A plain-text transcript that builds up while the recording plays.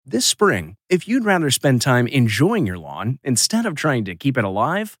This spring, if you'd rather spend time enjoying your lawn instead of trying to keep it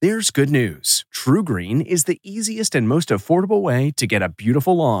alive, there's good news. TruGreen is the easiest and most affordable way to get a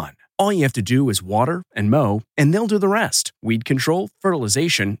beautiful lawn. All you have to do is water and mow, and they'll do the rest. Weed control,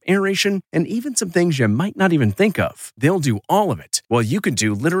 fertilization, aeration, and even some things you might not even think of. They'll do all of it, while you can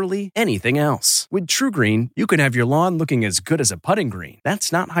do literally anything else. With TruGreen, you can have your lawn looking as good as a putting green.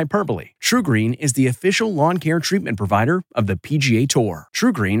 That's not hyperbole. TruGreen is the official lawn care treatment provider of the PGA Tour.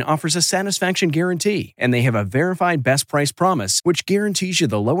 TruGreen offers a satisfaction guarantee, and they have a verified best price promise, which guarantees you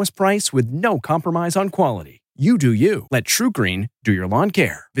the lowest price with no compromise on quality. You do you. Let TruGreen do your lawn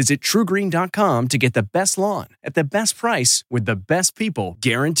care. Visit TruGreen.com to get the best lawn at the best price with the best people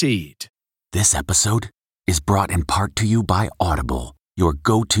guaranteed. This episode is brought in part to you by Audible, your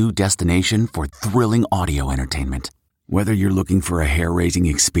go-to destination for thrilling audio entertainment. Whether you're looking for a hair-raising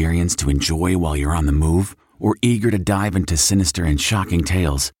experience to enjoy while you're on the move or eager to dive into sinister and shocking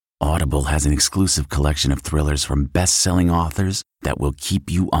tales, Audible has an exclusive collection of thrillers from best-selling authors that will keep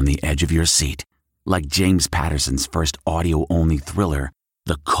you on the edge of your seat. Like James Patterson's first audio-only thriller,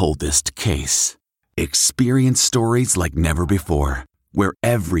 The Coldest Case. Experience stories like never before, where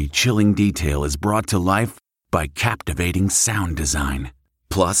every chilling detail is brought to life by captivating sound design.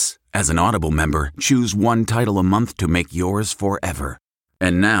 Plus, as an Audible member, choose one title a month to make yours forever.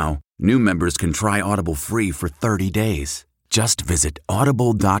 And now, new members can try Audible free for 30 days. Just visit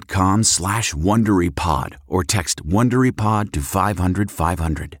audible.com/WonderyPod or text WonderyPod to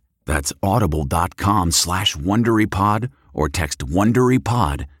 500-500. That's audible.com/WonderyPod or text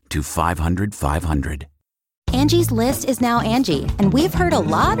WonderyPod to 500-500. Angie's List is now Angie, and we've heard a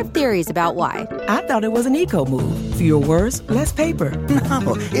lot of theories about why. I thought it was an eco move. Fewer words, less paper.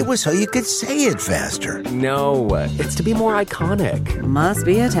 No, it was so you could say it faster. No, it's to be more iconic. Must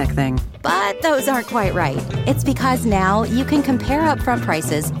be a tech thing. But those aren't quite right. It's because now you can compare upfront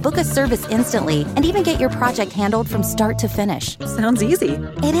prices, book a service instantly, and even get your project handled from start to finish. Sounds easy.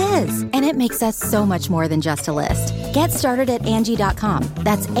 It is, and it makes us so much more than just a list. Get started at Angie.com.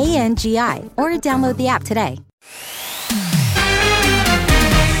 That's ANGI, or download the app today.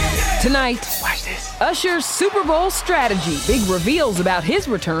 Tonight, Watch this. Usher's Super Bowl strategy. Big reveals about his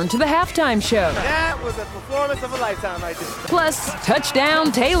return to the halftime show. That was a performance of a lifetime right there. Plus,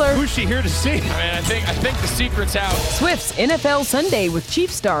 Touchdown Taylor. Who's she here to see? I think the secret's out. Swift's NFL Sunday with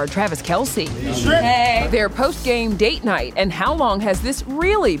Chiefs star Travis Kelce. Hey. Their post-game date night, and how long has this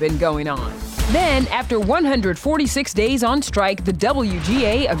really been going on? Then, after 146 days on strike, the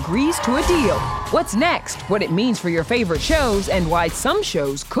WGA agrees to a deal. What's next? What it means for your favorite shows, and why some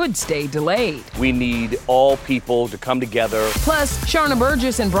shows could stay delayed. We need all people to come together. Plus, Sharna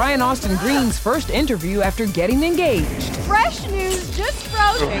Burgess and Brian Austin Green's first interview after getting engaged. Fresh news just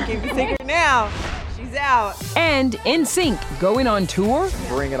broke. Can't keep it secret now. She's out. And NSYNC going on tour?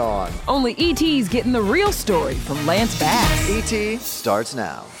 Bring it on. Only E.T.'s getting the real story from Lance Bass. E.T. starts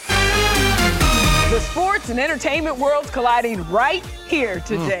now. The sports and entertainment worlds colliding right here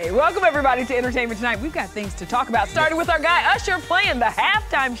today. Welcome, everybody, to Entertainment Tonight. We've got things to talk about, starting with our guy Usher playing the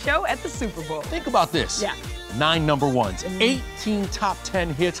halftime show at the Super Bowl. Think about this. Yeah. 9 number ones, 18 top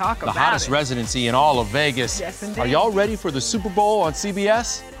 10 hits, Talk the about hottest it. residency in all of Vegas. Yes, indeed. Are y'all ready for the Super Bowl on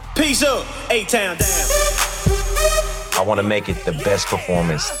CBS? Peace up, A-Town down. I want to make it the best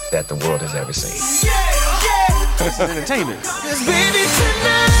performance that the world has ever seen. This is entertainment.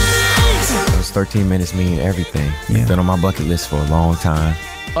 Those 13 minutes mean everything. It's been on my bucket list for a long time.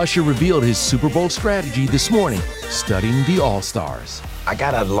 Usher revealed his Super Bowl strategy this morning, studying the All-Stars. I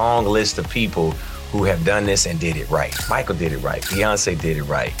got a long list of people who have done this and did it right. Michael did it right. Beyonce did it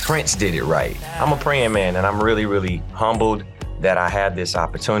right. Prince did it right. I'm a praying man, and I'm really, really humbled that I had this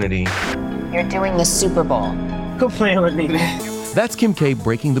opportunity. You're doing the Super Bowl. Quit playing with me, man. That's Kim K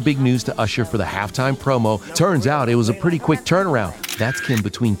breaking the big news to Usher for the halftime promo. Turns out it was a pretty quick turnaround. That's Kim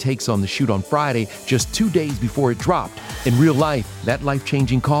between takes on the shoot on Friday, just 2 days before it dropped. In real life, that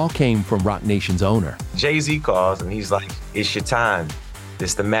life-changing call came from Roc Nation's owner. Jay-Z calls, and he's like, it's your time.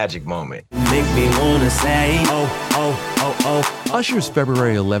 It's the magic moment. Make me wanna say, oh. Usher's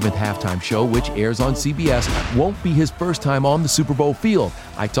February 11th halftime show, which airs on CBS, won't be his first time on the Super Bowl field.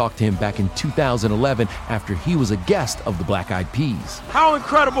 I talked to him back in 2011 after he was a guest of the Black Eyed Peas. How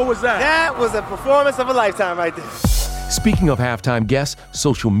incredible was that? That was a performance of a lifetime right there. Speaking of halftime guests,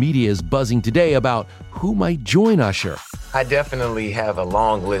 social media is buzzing today about who might join Usher. I definitely have a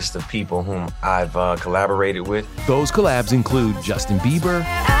long list of people whom I've collaborated with. Those collabs include Justin Bieber,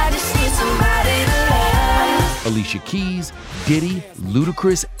 Alicia Keys, Diddy,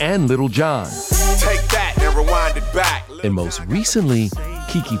 Ludacris, and Lil Jon. Take that and rewind it back. And most recently,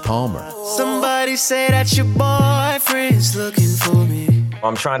 Keke Palmer. Somebody say that your boyfriend's looking for me.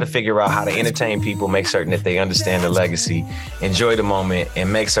 I'm trying to figure out how to entertain people, make certain that they understand the legacy, enjoy the moment,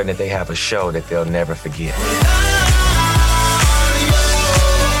 and make certain that they have a show that they'll never forget.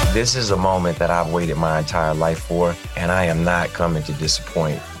 This is a moment that I've waited my entire life for, and I am not coming to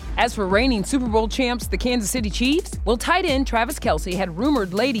disappoint. As for reigning Super Bowl champs, the Kansas City Chiefs, well, tight end Travis Kelce had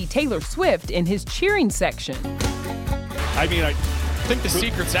rumored Lady Taylor Swift in his cheering section. I mean, I think the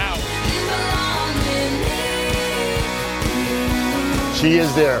secret's out. She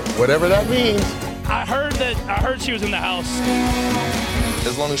is there, whatever that means. I heard she was in the house.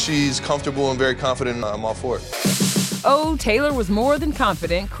 As long as she's comfortable and very confident, I'm all for it. Oh, Taylor was more than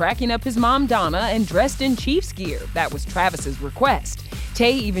confident, cracking up his mom Donna and dressed in Chiefs gear. That was Travis's request.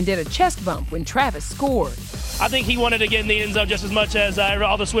 Tay even did a chest bump when Travis scored. I think he wanted to get in the end zone just as much as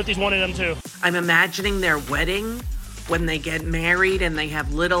all the Swifties wanted him to. I'm imagining their wedding when they get married and they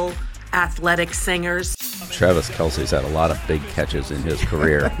have little athletic singers. Travis Kelce's had a lot of big catches in his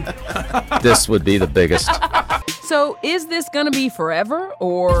career. This would be the biggest. So is this going to be forever,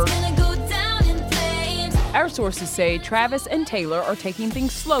 or? Our sources say Travis and Taylor are taking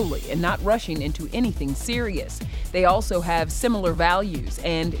things slowly and not rushing into anything serious. They also have similar values,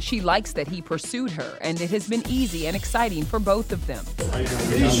 and she likes that he pursued her, and it has been easy and exciting for both of them.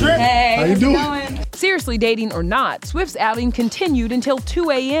 Hey, how you doing? Seriously dating or not, Swift's outing continued until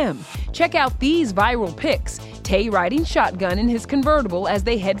 2 a.m. Check out these viral pics. Tay riding shotgun in his convertible as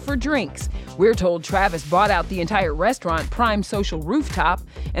they head for drinks. We're told Travis bought out the entire restaurant Prime Social Rooftop.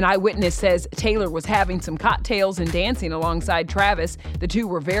 An eyewitness says Taylor was having some cocktails and dancing alongside Travis. The two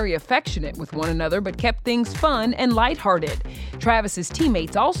were very affectionate with one another, but kept things fun and lighthearted. Travis's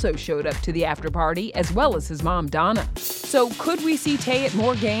teammates also showed up to the after party, as well as his mom, Donna. So could we see Tay at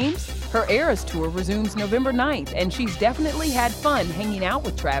more games? Her Eras Tour resumes November 9th, and she's definitely had fun hanging out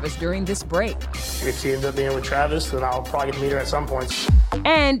with Travis during this break. If she ends up being with Travis, then I'll probably get to meet her at some point.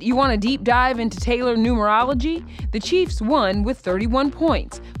 And you want a deep dive into Taylor numerology? The Chiefs won with 31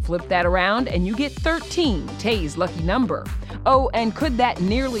 points. Flip that around and you get 13, Tay's lucky number. Oh, and could that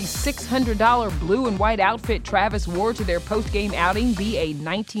nearly $600 blue and white outfit Travis wore to their post-game outing be a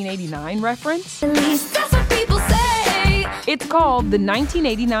 1989 reference? At least that's what people say. It's called the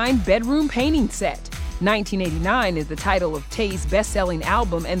 1989 Bedroom Painting Set. 1989 is the title of Tay's best-selling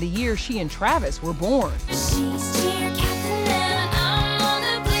album and the year she and Travis were born.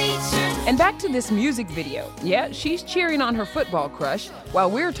 And back to this music video. Yeah, she's cheering on her football crush, while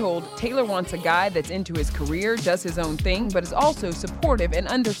we're told Taylor wants a guy that's into his career, does his own thing, but is also supportive and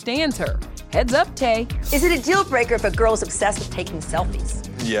understands her. Heads up, Tay. Is it a deal breaker if a girl's obsessed with taking selfies?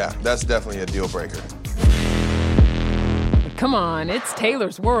 Yeah, that's definitely a deal breaker. Come on, it's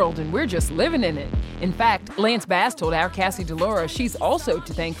Taylor's world and we're just living in it. In fact, Lance Bass told our Cassie DeLaura she's also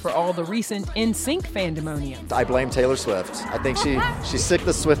to thank for all the recent NSYNC fandemonium. I blame Taylor Swift. I think she sicked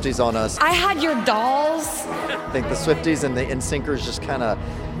the Swifties on us. I had your dolls. I think the Swifties and the NSYNCers just kind of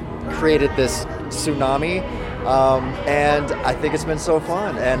created this tsunami. And I think it's been so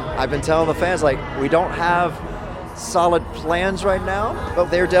fun. And I've been telling the fans, like, we don't have solid plans right now, but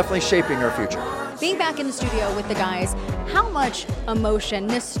they're definitely shaping our future. Being back in the studio with the guys, how much emotion,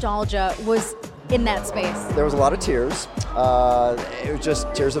 nostalgia was in that space? There was a lot of tears. It was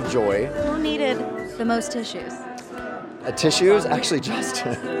just tears of joy. Who needed the most tissues? Tissues? Actually,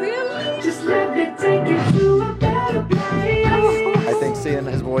 Justin. Really? Just let me take you to a better place. I think seeing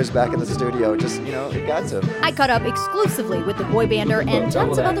his boys back in the studio just, it got to him. I caught up exclusively with the boy bander and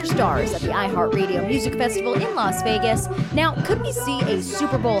tons of other stars at the iHeartRadio Music Festival in Las Vegas. Now, could we see a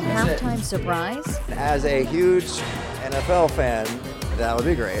Super Bowl halftime surprise? As a huge NFL fan, that would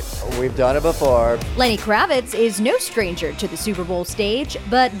be great. We've done it before. Lenny Kravitz is no stranger to the Super Bowl stage,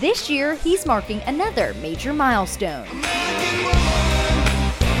 but this year he's marking another major milestone.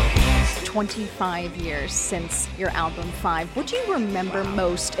 25 years since your album 5. What do you remember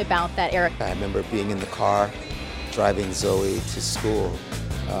most about that era? I remember being in the car, driving Zoe to school,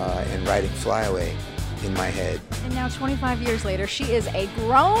 and writing Fly Away in my head. And now 25 years later, she is a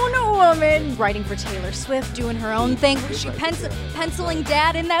grown woman writing for Taylor Swift, doing her own thing. Was she penciling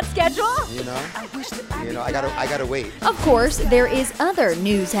Dad in that schedule? I gotta wait. Of course, there is other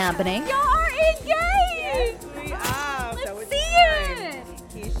news happening. You're engaged! We are. Let's see it!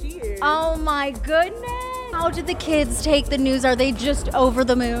 Here she is. Oh my goodness! How did the kids take the news? Are they just over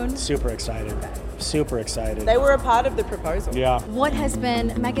the moon? Super excited. Super excited. They were a part of the proposal. Yeah. What has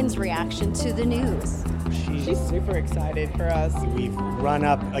been Megan's reaction to the news? She's super excited for us. We've run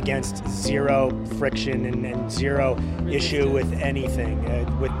up against zero friction and zero issue with anything.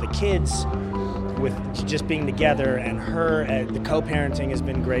 With the kids, with just being together, and her, the co-parenting has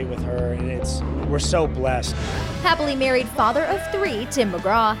been great with her, and we're so blessed. Happily married father of 3, Tim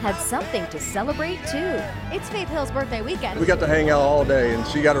McGraw, had something to celebrate too. It's Faith Hill's birthday weekend. We got to hang out all day, and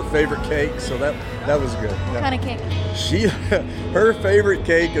she got her favorite cake, so that was good. What kind of cake? Her favorite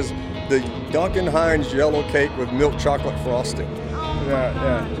cake is the Duncan Hines yellow cake with milk chocolate frosting.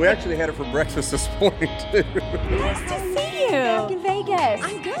 Yeah. We actually had it for breakfast this morning, too. Nice to see you. Back in Vegas.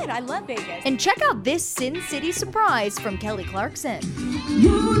 I'm good. I love Vegas. And check out this Sin City surprise from Kelly Clarkson.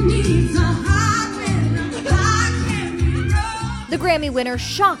 The Grammy winner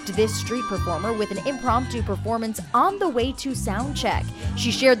shocked this street performer with an impromptu performance on the way to soundcheck.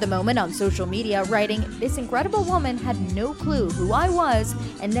 She shared the moment on social media, writing, "This incredible woman had no clue who I was,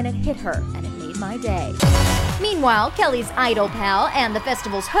 and then it hit her, and it made my day." Meanwhile, Kelly's idol pal and the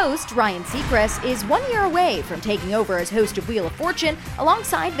festival's host, Ryan Seacrest, is 1 year away from taking over as host of Wheel of Fortune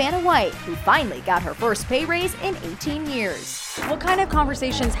alongside Vanna White, who finally got her first pay raise in 18 years. What kind of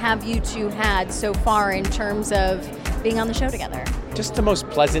conversations have you two had so far in terms of being on the show together? Just the most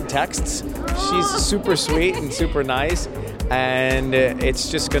pleasant texts. She's super sweet and super nice, and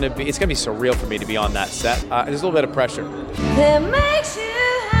it's gonna be surreal for me to be on that set. There's a little bit of pressure.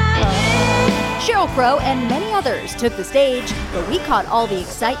 Sheryl Crow and many others took the stage, where we caught all the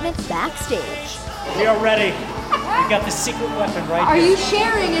excitement backstage. We are ready. We got the secret weapon right Are here. you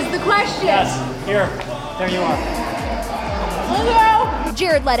sharing is the question? Yes. Here. There you are. Hello!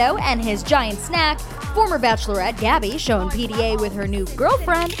 Jared Leto and his giant snack, former Bachelorette Gabby shown PDA with her new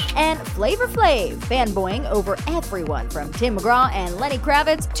girlfriend, and Flavor Flav fanboying over everyone from Tim McGraw and Lenny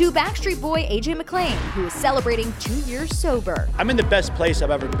Kravitz to Backstreet Boy AJ McLean, who is celebrating 2 years sober. I'm in the best place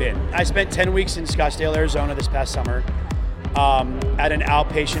I've ever been. I spent 10 weeks in Scottsdale, Arizona this past summer at an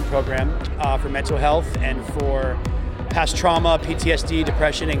outpatient program for mental health and for past trauma, PTSD,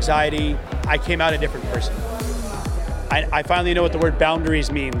 depression, anxiety. I came out a different person. I finally know what the word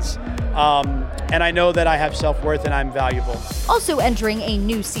boundaries means. And I know that I have self-worth and I'm valuable. Also entering a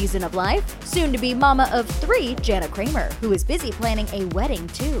new season of life, soon-to-be mama of 3, Jana Kramer, who is busy planning a wedding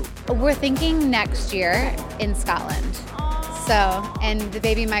too. We're thinking next year in Scotland. And the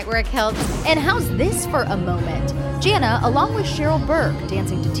baby might wear a kilt. And how's this for a moment? Jana, along with Cheryl Burke,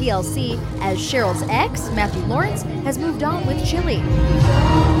 dancing to TLC as Cheryl's ex, Matthew Lawrence, has moved on with Chili.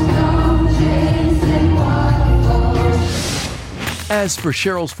 As for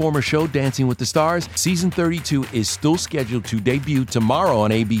Cheryl's former show, Dancing with the Stars, season 32 is still scheduled to debut tomorrow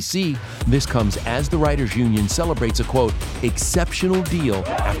on ABC. This comes as the Writers Union celebrates a, quote, exceptional deal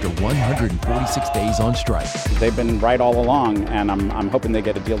after 146 days on strike. They've been right all along, and I'm hoping they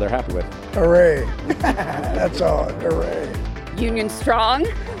get a deal they're happy with. Hooray. That's all. Hooray. Union strong.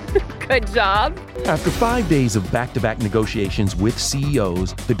 Good job. After 5 days of back-to-back negotiations with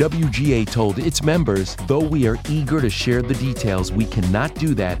CEOs, the WGA told its members, though we are eager to share the details, we cannot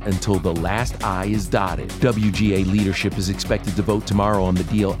do that until the last I is dotted. WGA leadership is expected to vote tomorrow on the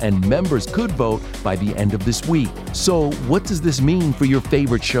deal, and members could vote by the end of this week. So what does this mean for your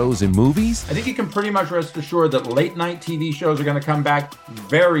favorite shows and movies? I think you can pretty much rest assured that late-night TV shows are going to come back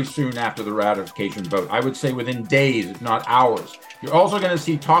very soon after the ratification vote. I would say within days, if not hours. You're also going to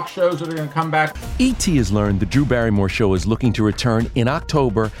see talk shows that are going to come back. E.T. has learned the Drew Barrymore show is looking to return in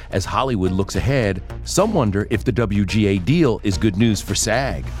October as Hollywood looks ahead. Some wonder if the WGA deal is good news for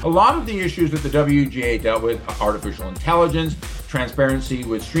SAG. A lot of the issues that the WGA dealt with, artificial intelligence, transparency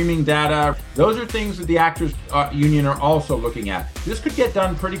with streaming data, those are things that the Actors Union are also looking at. This could get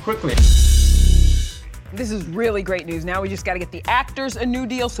done pretty quickly. This is really great news. Now we just got to get the actors a new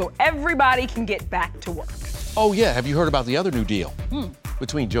deal so everybody can get back to work. Oh yeah, have you heard about the other new deal?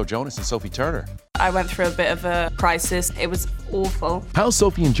 Between Joe Jonas and Sophie Turner. I went through a bit of a crisis. It was awful. How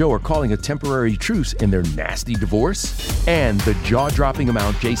Sophie and Joe are calling a temporary truce in their nasty divorce. And the jaw-dropping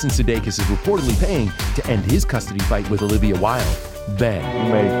amount Jason Sudeikis is reportedly paying to end his custody fight with Olivia Wilde. Then,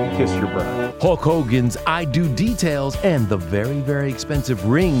 you may kiss your bride. Hulk Hogan's I Do details and the very, very expensive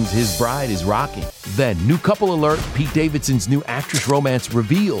rings his bride is rocking. Then, new couple alert, Pete Davidson's new actress romance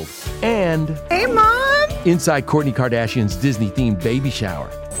revealed. And... Hey, Mom! Inside Kourtney Kardashian's Disney-themed baby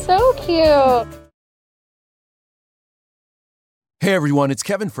shower. So cute. Hey everyone, it's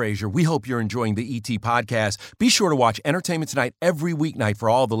Kevin Frazier. We hope you're enjoying the ET podcast. Be sure to watch Entertainment Tonight every weeknight for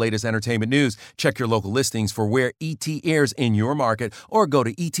all the latest entertainment news. Check your local listings for where ET airs in your market or go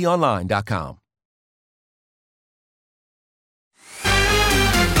to etonline.com.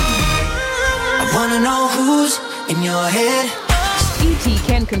 I wanna know who's in your head. E.T.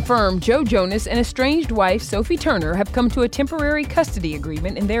 can confirm Joe Jonas and estranged wife Sophie Turner have come to a temporary custody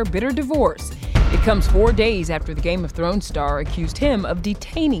agreement in their bitter divorce. It comes 4 days after the Game of Thrones star accused him of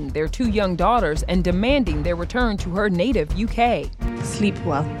detaining their 2 young daughters and demanding their return to her native UK. Sleep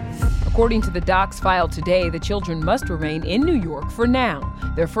well. According to the docs filed today, the children must remain in New York for now.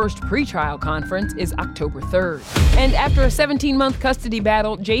 Their first pretrial conference is October 3rd. And after a 17-month custody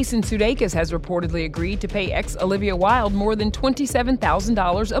battle, Jason Sudeikis has reportedly agreed to pay ex-Olivia Wilde more than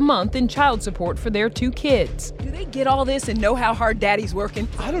 $27,000 a month in child support for their 2 kids. Do they get all this and know how hard daddy's working?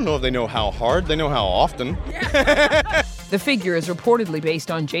 I don't know if they know how hard, they know how often. The figure is reportedly based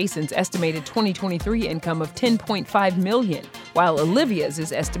on Jason's estimated 2023 income of $10.5 million, while Olivia's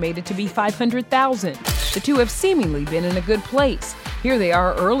is estimated to be $500,000. The two have seemingly been in a good place. Here they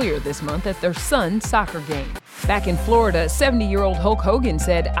are earlier this month at their son's soccer game. Back in Florida, 70-year-old Hulk Hogan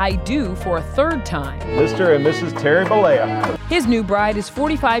said, "I do" for a 3rd time. Mr. and Mrs. Terry Bollea. His new bride is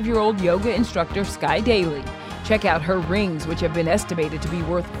 45-year-old yoga instructor Sky Daly. Check out her rings, which have been estimated to be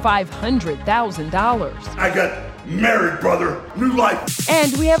worth $500,000. I got married, brother. New life.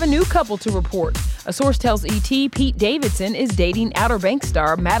 And we have a new couple to report. A source tells ET Pete Davidson is dating Outer Banks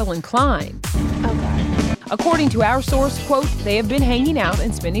star Madeline Klein. According to our source, quote, they have been hanging out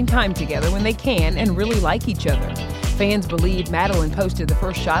and spending time together when they can and really like each other. Fans believe Madeline posted the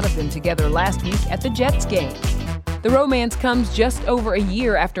first shot of them together last week at the Jets game. The romance comes just over a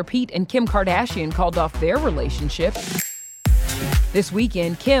year after Pete and Kim Kardashian called off their relationship. This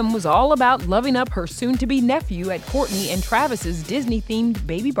weekend, Kim was all about loving up her soon-to-be nephew at Kourtney and Travis's Disney-themed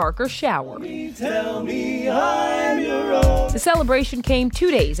Baby Barker shower. Tell me I'm your own. The celebration came 2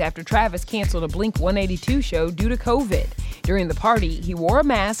 days after Travis canceled a Blink-182 show due to COVID. During the party, he wore a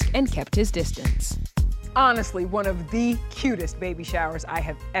mask and kept his distance. Honestly, one of the cutest baby showers I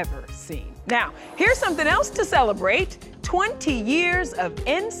have ever seen. Now, here's something else to celebrate: 20 years of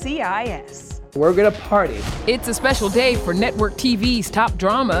NCIS. We're gonna party. It's a special day for network TV's top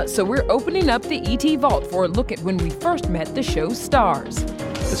drama, so we're opening up the ET Vault for a look at when we first met the show's stars.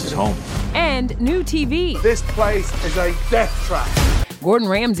 This is home. And new TV. This place is a death trap. Gordon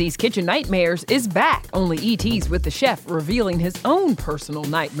Ramsay's Kitchen Nightmares is back, only ET's with the chef revealing his own personal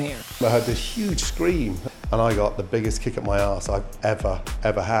nightmare. I had this huge scream, and I got the biggest kick at my ass I've ever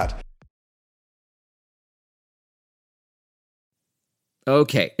had.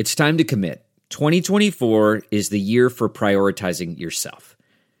 Okay, it's time to commit. 2024 is the year for prioritizing yourself.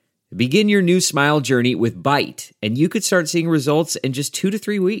 Begin your new smile journey with Byte, and you could start seeing results in just 2 to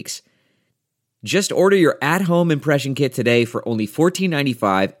 3 weeks. Just order your at-home impression kit today for only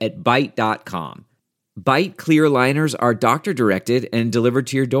 $14.95 at Byte.com. Byte clear liners are doctor-directed and delivered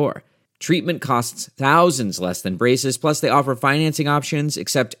to your door. Treatment costs thousands less than braces, plus they offer financing options,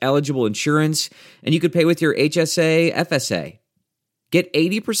 accept eligible insurance, and you could pay with your HSA, FSA. Get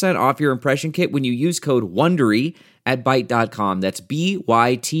 80% off your impression kit when you use code WONDERY at Byte.com. That's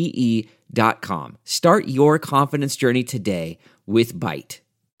BYTE.com. Start your confidence journey today with Byte.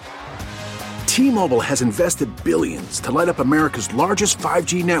 T-Mobile has invested billions to light up America's largest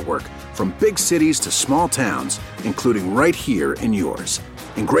 5G network, from big cities to small towns, including right here in yours.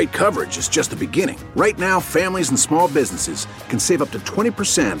 And great coverage is just the beginning. Right now, families and small businesses can save up to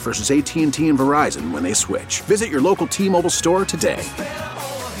 20% versus AT&T and Verizon when they switch. Visit your local T-Mobile store today.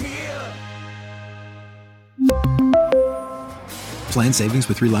 Plan savings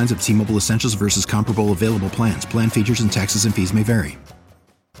with 3 lines of T-Mobile Essentials versus comparable available plans. Plan features and taxes and fees may vary.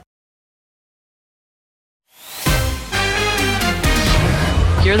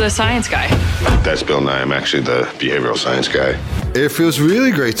 You're the science guy. That's Bill Nye. I'm actually the behavioral science guy. It feels really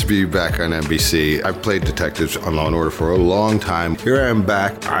great to be back on NBC. I've played detectives on Law & Order for a long time. Here I am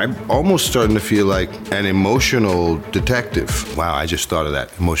back. I'm almost starting to feel like an emotional detective. Wow, I just thought of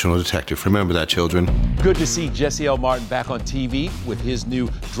that. Emotional detective. Remember that, children? Good to see Jesse L. Martin back on TV with his new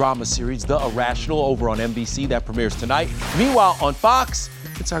drama series, The Irrational, over on NBC. That premieres tonight. Meanwhile, on Fox,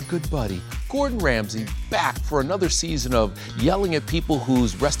 it's our good buddy, Gordon Ramsay, back for another season of yelling at people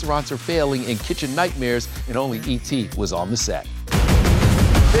whose restaurants are failing in Kitchen Nightmares, and only E.T. was on the set.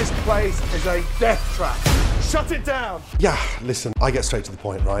 This place is a death trap. Shut it down. Yeah, listen, I get straight to the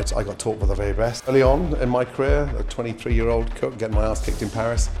point, right? I got taught by the very best. Early on in my career, a 23-year-old cook getting my ass kicked in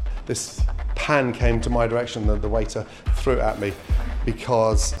Paris, this pan came to my direction, the waiter threw it at me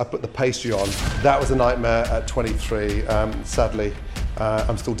because I put the pastry on. That was a nightmare at 23. Sadly,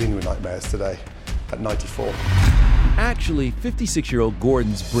 I'm still dealing with nightmares today at 94. Actually, 56-year-old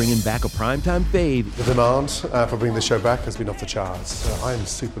Gordon's bringing back a primetime fave. The demand for bringing the show back has been off the charts. I'm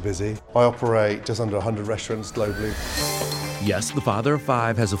super busy. I operate just under 100 restaurants globally. Yes, the father of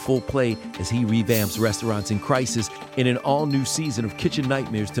 5 has a full plate as he revamps restaurants in crisis in an all-new season of Kitchen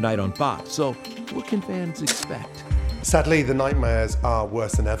Nightmares tonight on Fox. So what can fans expect? Sadly, the nightmares are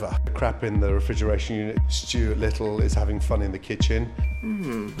worse than ever. Crap in the refrigeration unit. Stuart Little is having fun in the kitchen.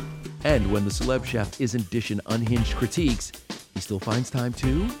 And when the celeb chef isn't dishing unhinged critiques, he still finds time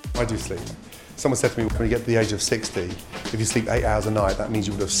to... I do sleep. Someone said to me, when you get to the age of 60, if you sleep 8 hours a night, that means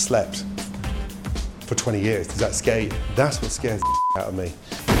you would have slept for 20 years. Does that scare you? That's what scares the out of me.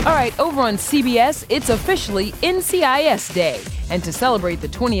 All right, over on CBS, it's officially NCIS Day. And to celebrate the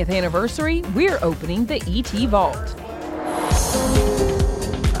 20th anniversary, we're opening the E.T. Vault.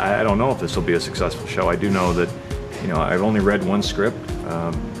 I don't know if this will be a successful show. I do know that, I've only read one script,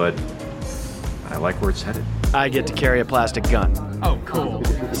 but I like where it's headed. I get to carry a plastic gun. Oh, cool.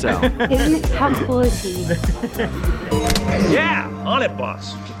 So. Isn't it how cool is he? Yeah, on it,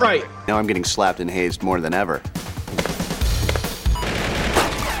 boss. Right. Now I'm getting slapped and hazed more than ever.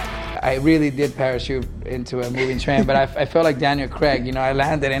 I really did parachute into a moving train, but I felt like Daniel Craig. I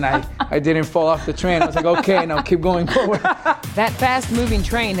landed and I didn't fall off the train. I was like, okay, now keep going forward. That fast-moving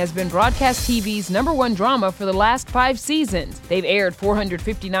train has been broadcast TV's #1 drama for the last 5 seasons. They've aired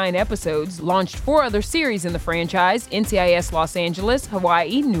 459 episodes, launched 4 other series in the franchise, NCIS Los Angeles,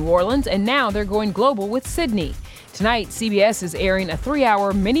 Hawaii, New Orleans, and now they're going global with Sydney. Tonight, CBS is airing a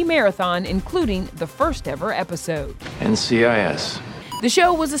 3-hour mini-marathon, including the first-ever episode. NCIS. The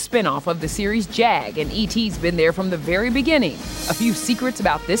show was a spin-off of the series Jag, and E.T.'s been there from the very beginning. A few secrets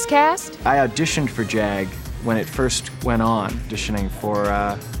about this cast? I auditioned for Jag when it first went on, auditioning for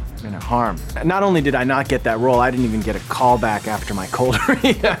Harm. Not only did I not get that role, I didn't even get a call back after my cold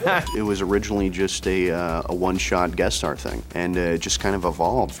read. It was originally just a one-shot guest star thing, and it just kind of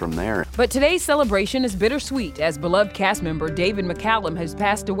evolved from there. But today's celebration is bittersweet as beloved cast member David McCallum has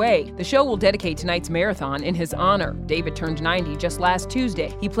passed away. The show will dedicate tonight's marathon in his honor. David turned 90 just last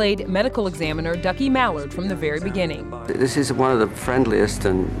Tuesday. He played medical examiner Ducky Mallard from the very beginning. This is one of the friendliest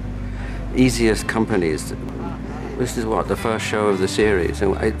and easiest companies. This is the first show of the series,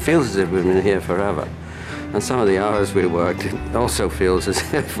 and it feels as if we've been here forever. And some of the hours we worked, it also feels as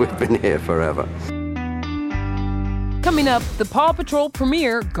if we've been here forever. Coming up, the Paw Patrol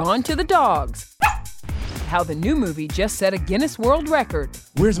premiere, Gone to the Dogs. How the new movie just set a Guinness World Record.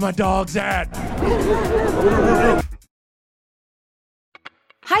 Where's my dogs at?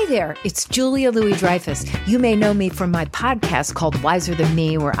 Hi there, it's Julia Louis-Dreyfus. You may know me from my podcast called Wiser Than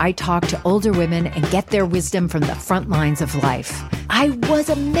Me, where I talk to older women and get their wisdom from the front lines of life. I was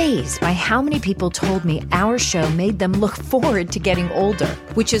amazed by how many people told me our show made them look forward to getting older,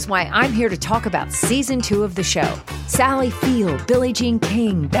 which is why I'm here to talk about season 2 of the show. Sally Field, Billie Jean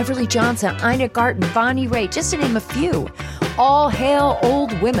King, Beverly Johnson, Ina Garten, Bonnie Raitt, just to name a few. All hail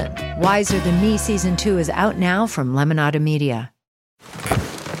old women. Wiser Than Me season 2 is out now from Lemonada Media.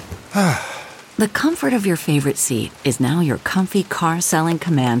 The comfort of your favorite seat is now your comfy car selling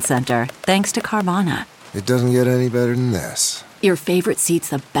command center, thanks to Carvana. It doesn't get any better than this. Your favorite seat's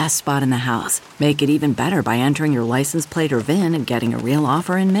the best spot in the house. Make it even better by entering your license plate or VIN and getting a real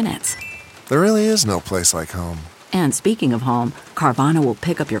offer in minutes. There really is no place like home. And speaking of home, Carvana will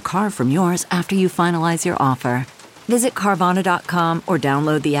pick up your car from yours after you finalize your offer. Visit Carvana.com or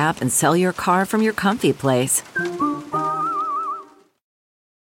download the app and sell your car from your comfy place.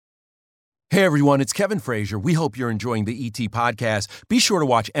 Hey everyone, it's Kevin Frazier. We hope you're enjoying the ET podcast. Be sure to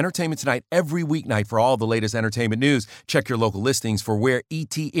watch Entertainment Tonight every weeknight for all the latest entertainment news. Check your local listings for where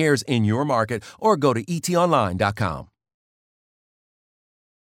ET airs in your market or go to etonline.com.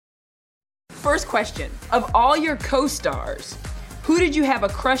 First question, of all your co-stars, who did you have a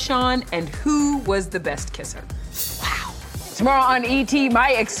crush on and who was the best kisser? Wow. Tomorrow on ET,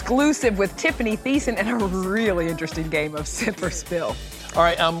 my exclusive with Tiffany Thiessen and a really interesting game of Sip or Spill. All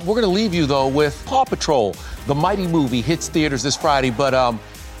right, we're going to leave you, though, with Paw Patrol. The mighty movie hits theaters this Friday, but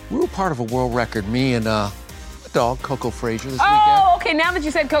we were part of a world record, me and the dog, Coco Frazier, this weekend. Oh, okay, now that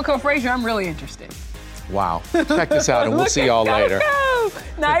you said Coco Frazier, I'm really interested. Wow. Check this out, and we'll see y'all later.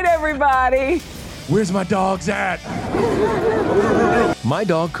 Night, everybody. Where's my dogs at? My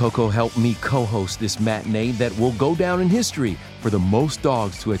dog Coco helped me co-host this matinee that will go down in history for the most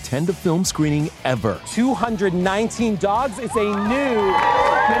dogs to attend a film screening ever. 219 dogs is a new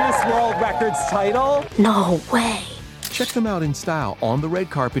Guinness World Records title. No way. Check them out in style on the red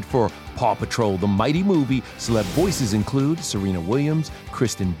carpet for Paw Patrol, the mighty movie. Celeb voices include Serena Williams,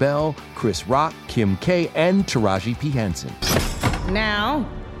 Kristen Bell, Chris Rock, Kim K, and Taraji P. Henson. Now,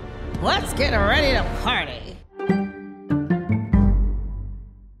 let's get ready to party.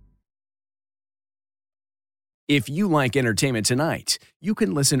 If you like Entertainment Tonight, you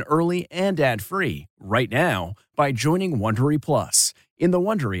can listen early and ad-free right now by joining Wondery Plus in the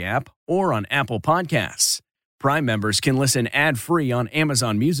Wondery app or on Apple Podcasts. Prime members can listen ad-free on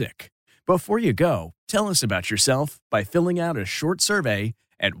Amazon Music. Before you go, Tell us about yourself by filling out a short survey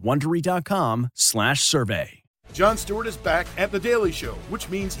at Wondery.com/survey. Jon Stewart is back at The Daily Show, which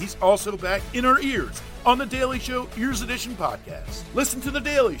means he's also back in our ears on The Daily Show Ears Edition podcast. Listen to The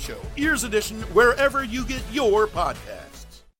Daily Show Ears Edition wherever you get your podcast.